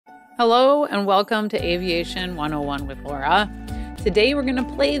Hello and welcome to Aviation 101 with Laura. Today we're going to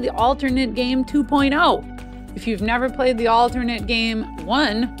play the alternate game 2.0. If you've never played the alternate game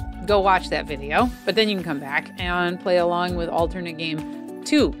 1, go watch that video, but then you can come back and play along with alternate game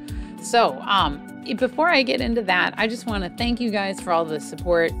 2. So before I get into that, I just want to thank you guys for all the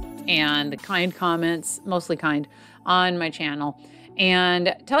support and the kind comments, mostly kind, on my channel,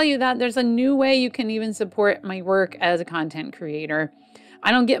 and tell you that there's a new way you can even support my work as a content creator. I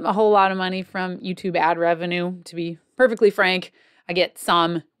don't get a whole lot of money from YouTube ad revenue, to be perfectly frank. I get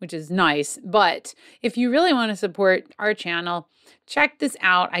some, which is nice. But if you really want to support our channel, check this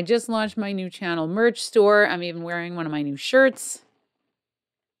out. I just launched my new channel merch store. I'm even wearing one of my new shirts.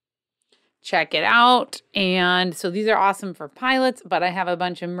 Check it out. And so these are awesome for pilots, but I have a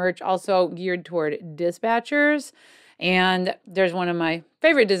bunch of merch also geared toward dispatchers. And there's one of my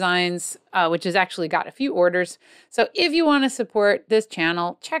favorite designs, which has actually got a few orders. So if you want to support this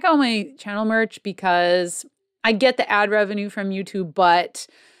channel, check out my channel merch, because I get the ad revenue from YouTube, but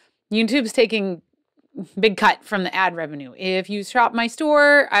YouTube's taking big cut from the ad revenue. If you shop my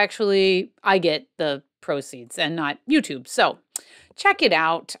store, I get the proceeds and not YouTube. So check it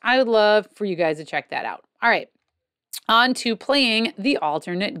out. I would love for you guys to check that out. All right. On to playing the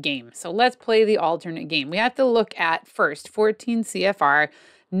alternate game. So let's play the alternate game. We have to look at first 14 CFR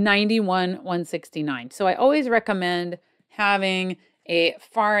 91-169. So I always recommend having a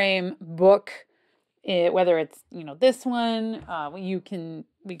FAR-AIM book, whether it's this one. We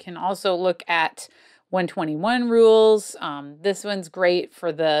can also look at 121 rules. This one's great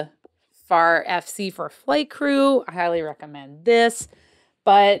for the FAR FC for flight crew. I highly recommend this.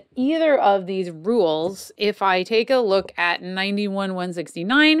 But either of these rules, if I take a look at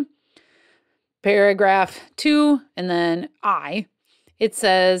 91-169, paragraph 2, and then I, it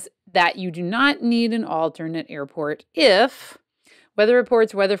says that you do not need an alternate airport if weather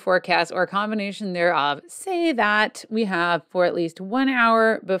reports, weather forecasts, or a combination thereof say that we have for at least 1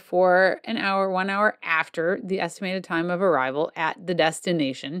 hour before, 1 hour after the estimated time of arrival at the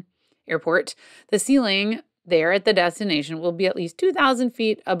destination airport, the ceiling there at the destination will be at least 2,000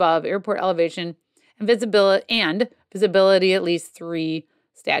 feet above airport elevation and visibility at least 3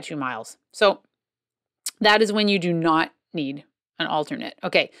 statute miles. So that is when you do not need an alternate.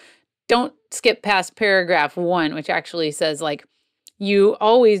 Okay, don't skip past paragraph 1, which actually says you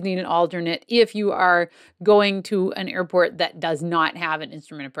always need an alternate if you are going to an airport that does not have an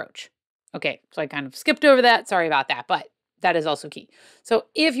instrument approach. Okay, so I kind of skipped over that. Sorry about that, but that is also key. So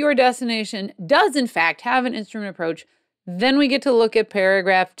if your destination does in fact have an instrument approach, then we get to look at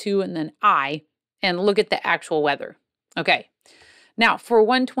paragraph 2 and then I and look at the actual weather. Okay. Now for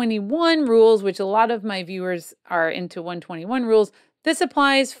 121 rules, which a lot of my viewers are into 121 rules, this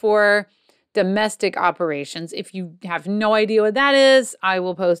applies for domestic operations. If you have no idea what that is, I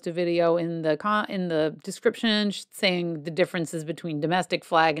will post a video in the description saying the differences between domestic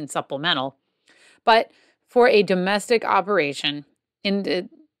flag and supplemental. But for a domestic operation, in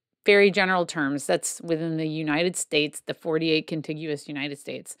very general terms, that's within the United States, the 48 contiguous United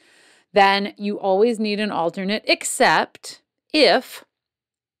States, then you always need an alternate, except if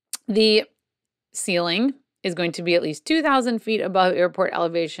the ceiling is going to be at least 2,000 feet above airport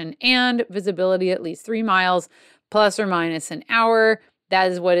elevation and visibility at least 3 miles plus or minus an hour. That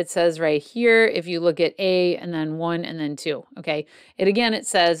is what it says right here. If you look at A and then 1 and then 2, okay? It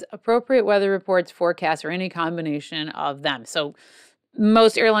says appropriate weather reports, forecasts, or any combination of them. So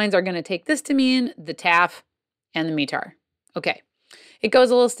most airlines are going to take this to mean the TAF and the METAR. Okay. It goes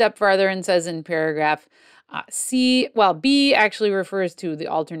a little step farther and says in paragraph B actually refers to the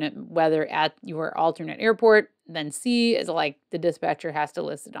alternate weather at your alternate airport. Then C is like the dispatcher has to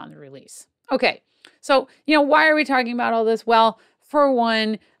list it on the release. Okay. So, why are we talking about all this? Well, for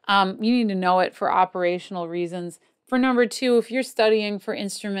one, you need to know it for operational reasons. For number 2, if you're studying for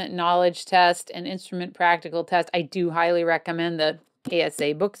instrument knowledge test and instrument practical test, I do highly recommend the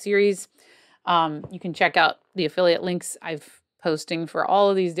ASA book series. You can check out the affiliate links I've posting for all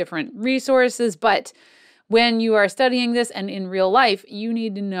of these different resources. But when you are studying this and in real life, you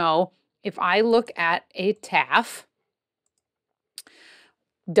need to know if I look at a TAF,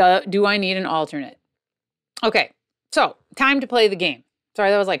 do I need an alternate? Okay. So, time to play the game. Sorry,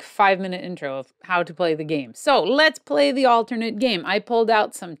 that was like 5-minute intro of how to play the game. So, let's play the alternate game. I pulled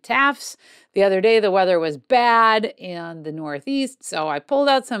out some TAFs. The other day, the weather was bad in the Northeast, so I pulled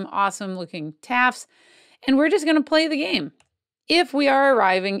out some awesome-looking TAFs, and we're just going to play the game. If we are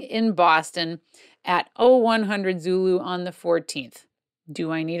arriving in Boston at 0100 Zulu on the 14th, do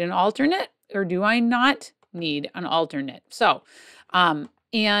I need an alternate or do I not need an alternate? So,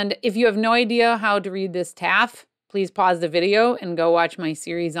 and if you have no idea how to read this TAF, please pause the video and go watch my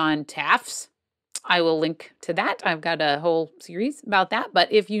series on TAFs. I will link to that. I've got a whole series about that. But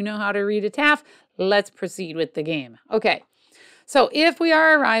if you know how to read a TAF, let's proceed with the game. Okay, so if we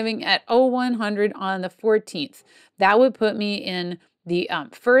are arriving at 0100 on the 14th, that would put me in the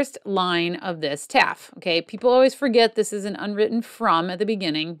first line of this TAF. Okay, people always forget this is an unwritten from at the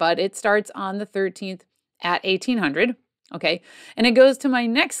beginning, but it starts on the 13th at 1800. Okay, and it goes to my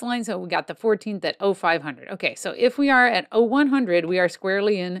next line. So we got the 14th at 0500. Okay, so if we are at 0100, we are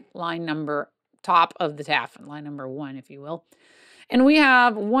squarely in line number top of the TAF, line number 1, if you will. And we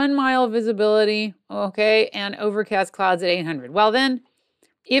have 1 mile visibility, okay, and overcast clouds at 800. Well then,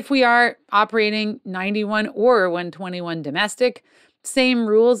 if we are operating 91 or 121 domestic, same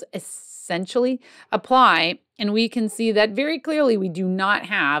rules essentially apply, and we can see that very clearly we do not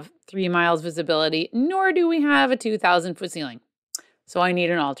have 3 miles visibility, nor do we have a 2,000-foot ceiling. So I need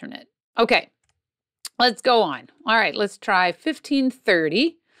an alternate. Okay, let's go on. All right, let's try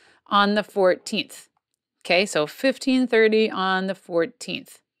 1530 on the 14th. Okay, so 1530 on the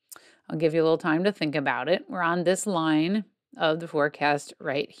 14th. I'll give you a little time to think about it. We're on this line of the forecast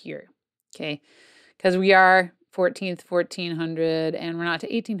right here. Okay, because we are 14th, 1400, and we're not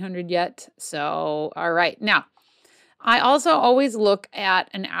to 1800 yet. So, all right. Now, I also always look at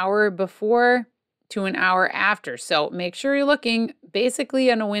an hour before to an hour after. So make sure you're looking basically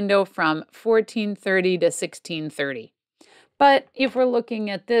in a window from 1430 to 1630. But if we're looking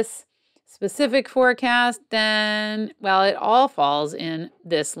at this specific forecast, then, well, it all falls in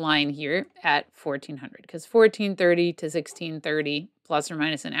this line here at 1400, because 1430 to 1630 plus or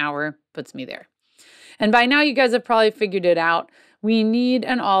minus an hour puts me there. And by now you guys have probably figured it out. We need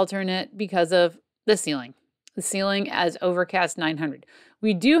an alternate because of the ceiling. The ceiling as overcast 900.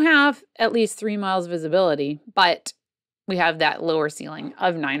 We do have at least 3 miles visibility, but we have that lower ceiling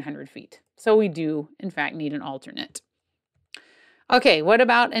of 900 feet. So we do, in fact, need an alternate. Okay, what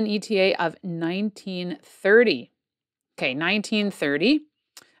about an ETA of 1930? Okay, 1930.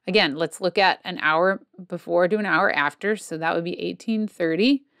 Again, let's look at an hour before to an hour after. So that would be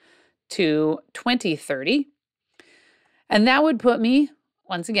 1830 to 2030. And that would put me,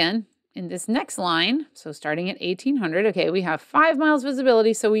 once again, in this next line. So starting at 1800, okay, we have 5 miles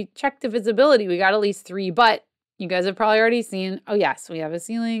visibility. So we checked the visibility. We got at least 3, but you guys have probably already seen, oh yes, we have a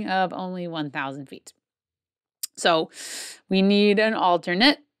ceiling of only 1,000 feet. So we need an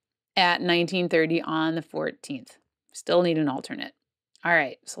alternate at 1930 on the 14th. Still need an alternate. All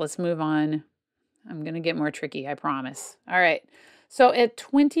right, so let's move on. I'm going to get more tricky, I promise. All right, so at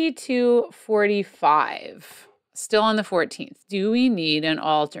 2245, still on the 14th, do we need an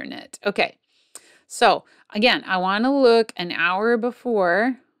alternate? Okay, so again, I want to look an hour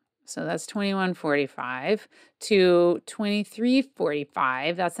before, so that's 2145, to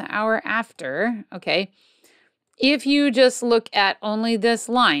 2345, that's an hour after, okay? If you just look at only this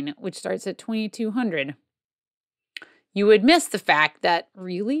line, which starts at 2200, you would miss the fact that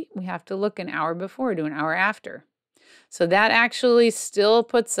really we have to look an hour before to an hour after. So that actually still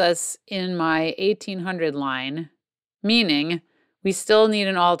puts us in my 1800 line, meaning we still need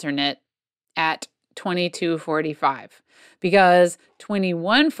an alternate at 2245 because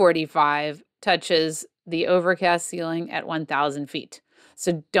 2145 touches the overcast ceiling at 1,000 feet.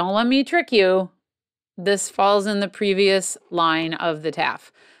 So don't let me trick you. This falls in the previous line of the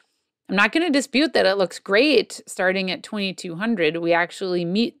TAF. I'm not going to dispute that it looks great starting at 2200. We actually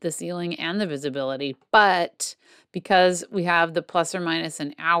meet the ceiling and the visibility, but because we have the plus or minus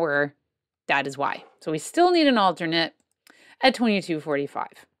an hour, that is why. So we still need an alternate at 2245.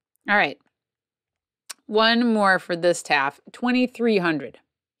 All right. One more for this TAF, 2300.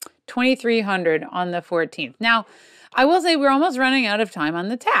 2300 on the 14th. Now, I will say we're almost running out of time on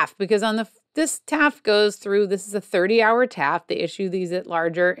the TAF because on this TAF goes through, this is a 30-hour TAF. They issue these at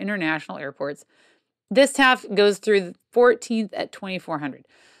larger international airports. This TAF goes through the 14th at 2400.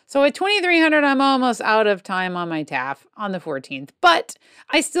 So at 2300, I'm almost out of time on my TAF on the 14th, but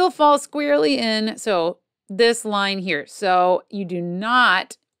I still fall squarely in, so this line here. So you do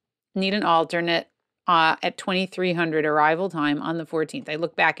not need an alternate at 2300 arrival time on the 14th. I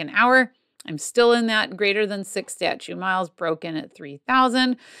look back an hour. I'm still in that greater than 6 statute miles broken at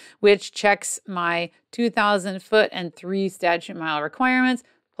 3,000, which checks my 2,000 foot and 3 statute mile requirements,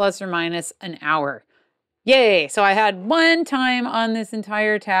 plus or minus an hour. Yay! So I had one time on this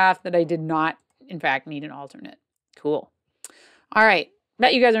entire TAF that I did not, in fact, need an alternate. Cool. All right.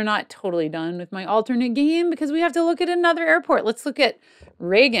 Bet you guys are not totally done with my alternate game because we have to look at another airport. Let's look at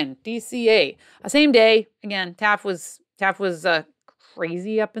Reagan, DCA. Same day. Again, TAF was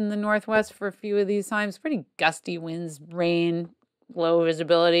crazy up in the Northwest for a few of these times. Pretty gusty winds, rain, low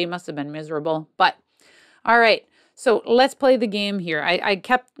visibility. Must have been miserable. But all right. So let's play the game here. I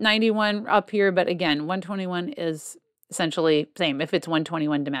kept 91 up here, but again, 121 is essentially same if it's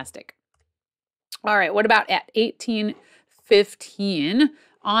 121 domestic. All right, what about at 1815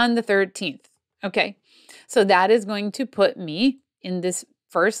 on the 13th? Okay, so that is going to put me in this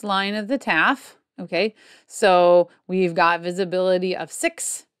first line of the TAF. Okay, so we've got visibility of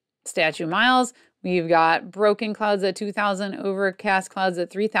 6 statute miles. We've got broken clouds at 2,000, overcast clouds at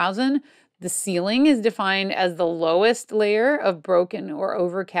 3,000. The ceiling is defined as the lowest layer of broken or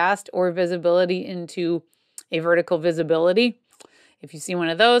overcast or visibility into a vertical visibility, if you see one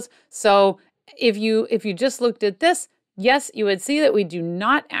of those. So if you just looked at this, yes, you would see that we do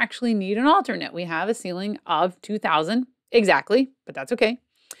not actually need an alternate. We have a ceiling of 2,000 exactly, but that's okay.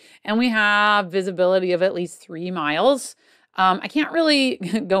 And we have visibility of at least 3 miles. I can't really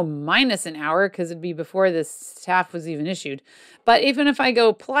go minus an hour because it'd be before this TAF was even issued. But even if I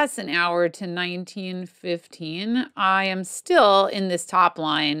go plus an hour to 1915, I am still in this top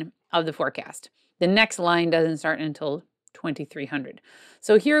line of the forecast. The next line doesn't start until 2300.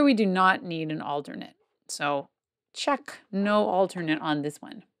 So here we do not need an alternate. So check no alternate on this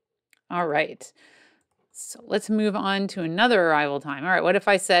one. All right. So let's move on to another arrival time. All right, what if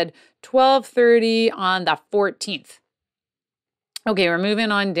I said 12:30 on the 14th? Okay, we're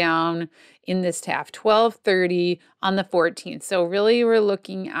moving on down in this TAF, 12:30 on the 14th. So really we're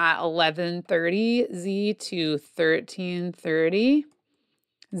looking at 11:30 Z to 13:30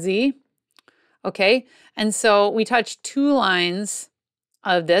 Z. Okay, and so we touched 2 lines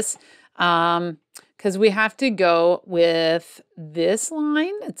of this because we have to go with this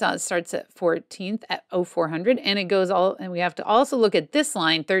line. It starts at 14th at 0400, and it goes all, and we have to also look at this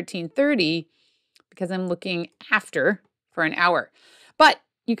line, 13:30, because I'm looking after for an hour. But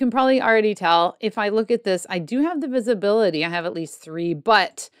you can probably already tell if I look at this, I do have the visibility. I have at least 3,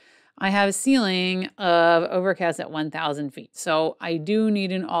 but I have a ceiling of overcast at 1,000 feet. So I do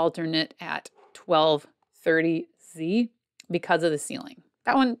need an alternate at 12:30 Z because of the ceiling.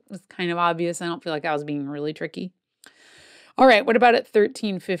 That one was kind of obvious. I don't feel like I was being really tricky. All right, what about at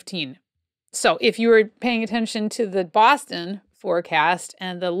 13:15? So if you were paying attention to the Boston forecast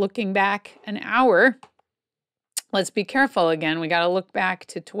and the looking back an hour, let's be careful again. We got to look back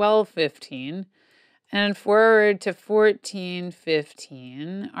to 12:15 and forward to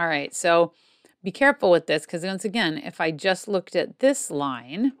 14:15. All right, so be careful with this because once again, if I just looked at this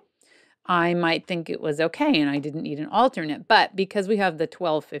line, I might think it was okay and I didn't need an alternate. But because we have the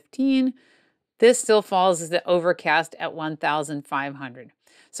 12:15, this still falls as the overcast at 1,500.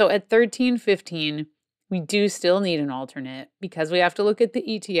 So at 13:15, we do still need an alternate because we have to look at the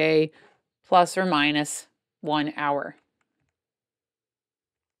ETA plus or minus 1 hour.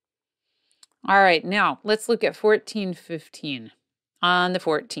 All right, now let's look at 14:15 on the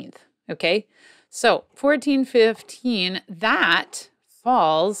 14th, okay? So 14:15, that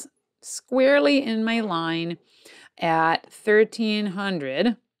falls squarely in my line at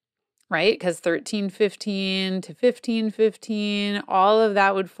 1300, right? Because 13:15 to 15:15, all of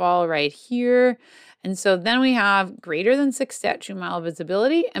that would fall right here. And so then we have greater than 6 statute mile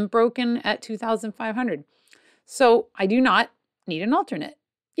visibility and broken at 2,500. So I do not need an alternate.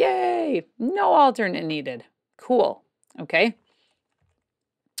 Yay! No alternate needed. Cool. Okay.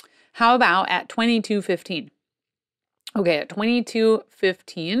 How about at 22:15? Okay, at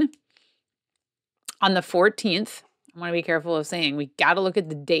 22:15 on the 14th, I want to be careful of saying we got to look at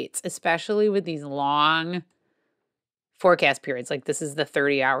the dates, especially with these long forecast periods. Like this is the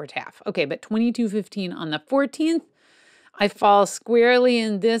 30-hour TAF. Okay, but 22:15 on the 14th, I fall squarely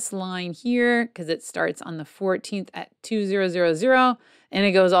in this line here because it starts on the 14th at 2000 and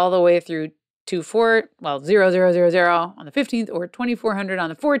it goes all the way through 000 on the 15th or 2400 on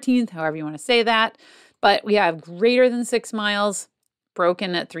the 14th, however you want to say that. But we have greater than 6 miles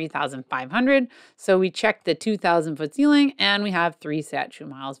broken at 3,500. So we check the 2,000 foot ceiling and we have 3 statute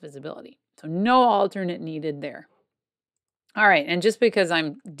miles visibility. So no alternate needed there. All right, and just because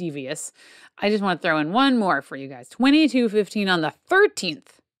I'm devious, I just want to throw in one more for you guys. 22:15 on the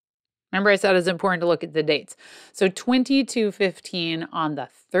 13th. Remember I said it's important to look at the dates. So 22:15 on the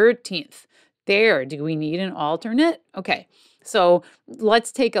 13th. There, do we need an alternate? Okay, so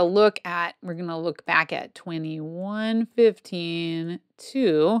let's take a look at, we're going to look back at 21:15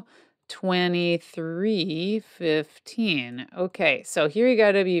 to 23:15. Okay, so here you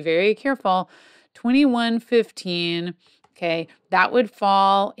got to be very careful. 21:15. Okay, that would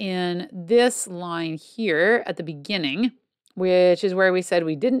fall in this line here at the beginning, which is where we said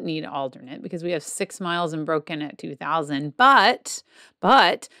we didn't need an alternate because we have 6 miles and broken at 2,000. But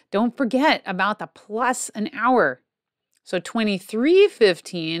don't forget about the plus an hour. So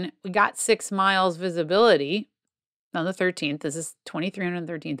 23:15, we got 6 miles visibility. on the 13th. This is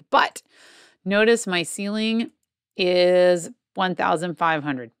 2313th, but notice my ceiling is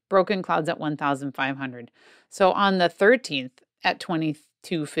 1,500. Broken clouds at 1,500. So on the 13th at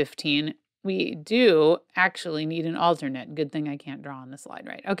 2215, we do actually need an alternate. Good thing I can't draw on the slide,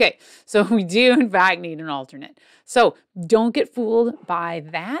 right? Okay, so we do in fact need an alternate. So don't get fooled by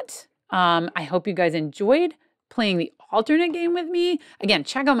that. I hope you guys enjoyed playing the alternate game with me. Again,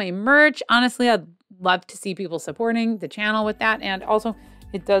 check out my merch. Honestly, I'd love to see people supporting the channel with that. And also,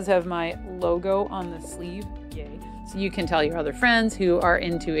 it does have my logo on the sleeve. Yay. So you can tell your other friends who are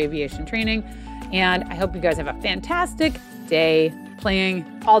into aviation training. And I hope you guys have a fantastic day playing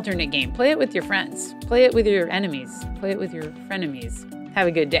alternate game. Play it with your friends. Play it with your enemies. Play it with your frenemies. Have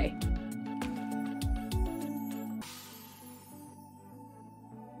a good day.